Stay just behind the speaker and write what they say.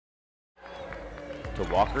to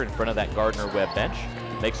Walker in front of that Gardner-Webb bench.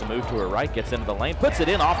 Makes a move to her right, gets into the lane, puts it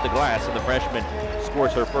in off the glass, and the freshman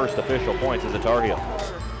scores her first official points as a Tar Heel.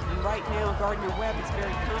 And right now, Gardner-Webb is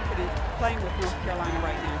very confident playing with North Carolina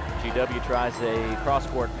right now. GW tries a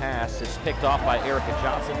cross-court pass. It's picked off by Erica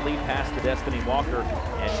Johnson. Lead pass to Destiny Walker,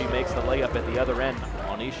 and she makes the layup at the other end.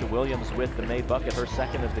 Onisha Williams with the made bucket, her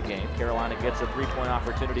second of the game. Carolina gets a three-point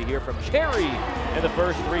opportunity here from Cherry, and the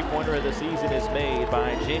first three-pointer of the season is made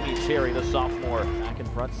by Jamie Cherry, the sophomore. Back in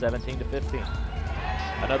front, 17-15.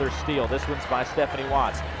 Another steal. This one's by Stephanie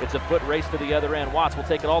Watts. It's a foot race to the other end. Watts will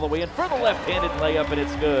take it all the way in for the left-handed layup, and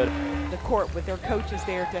it's good. The court with their coaches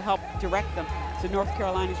there to help direct them. So North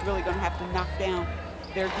Carolina's really going to have to knock down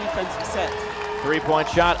their defensive set. Three-point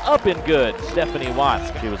shot up and good. Stephanie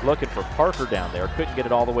Watts. She was looking for Parker down there. Couldn't get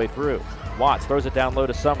it all the way through. Watts throws it down low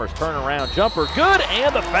to Summers. Turn around jumper. Good,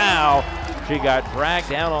 and the foul. She got dragged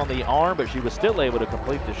down on the arm, but she was still able to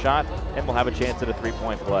complete the shot and will have a chance at a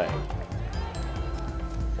three-point play.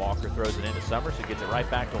 Walker throws it into Summers, who gets it right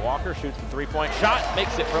back to Walker, shoots the three-point shot,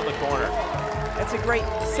 makes it from the corner. That's a great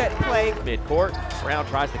set play. Mid-court, Brown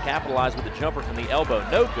tries to capitalize with the jumper from the elbow,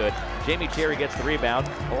 no good. Jamie Cherry gets the rebound,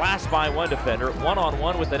 last by one defender,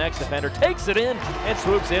 one-on-one with the next defender, takes it in and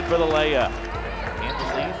swoops in for the layup. And the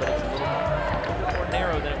lead, but it's a little bit more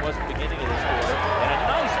narrow than it was at the beginning of this quarter. And a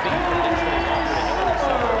nice beat from Destiny Walker to Emily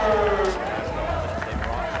Summers. They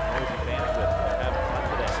brought some noisy fans with them. They're having fun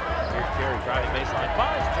today. Here's Cherry driving baseline,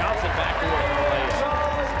 finds Johnson back to her for the layup.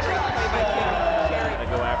 Great play by Cherry. They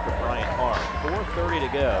go after Bryant Harm. 4:30 to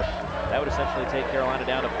go. That would essentially take Carolina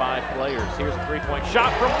down to 5 players. Here's a three-point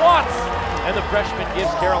shot from Watts, and the freshman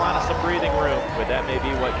gives Carolina some breathing room, but that may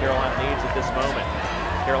be what Carolina needs at this moment.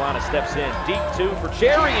 Carolina steps in, deep two for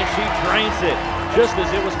Cherry, and she drains it, just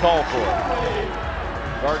as it was called for.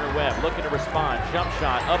 Gardner-Webb looking to respond, jump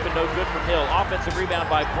shot, up and no good from Hill, offensive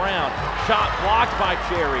rebound by Brown, shot blocked by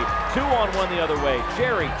Cherry, 2-on-1 the other way,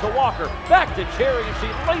 Cherry to Walker, back to Cherry, and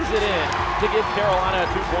she lays it in to give Carolina a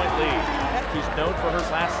 2-point lead. She's known for her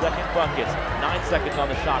last-second buckets. 9 seconds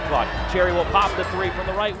on the shot clock. Cherry will pop the three from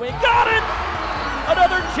the right wing. Got it!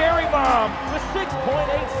 Another Cherry bomb with 6.8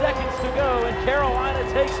 seconds to go, and Carolina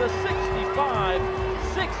takes a 65-64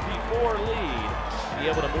 lead.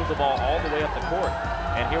 Be able to move the ball all the way up the court.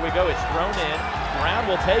 And here we go. It's thrown in.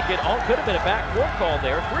 Brown will take it. Oh, could have been a backcourt call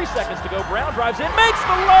there. 3 seconds to go. Brown drives in, makes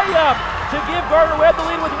the layup to give Gardner-Webb the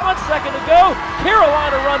lead with 1 second to go.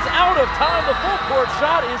 Carolina runs out of time. The full court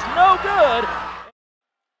shot is no good.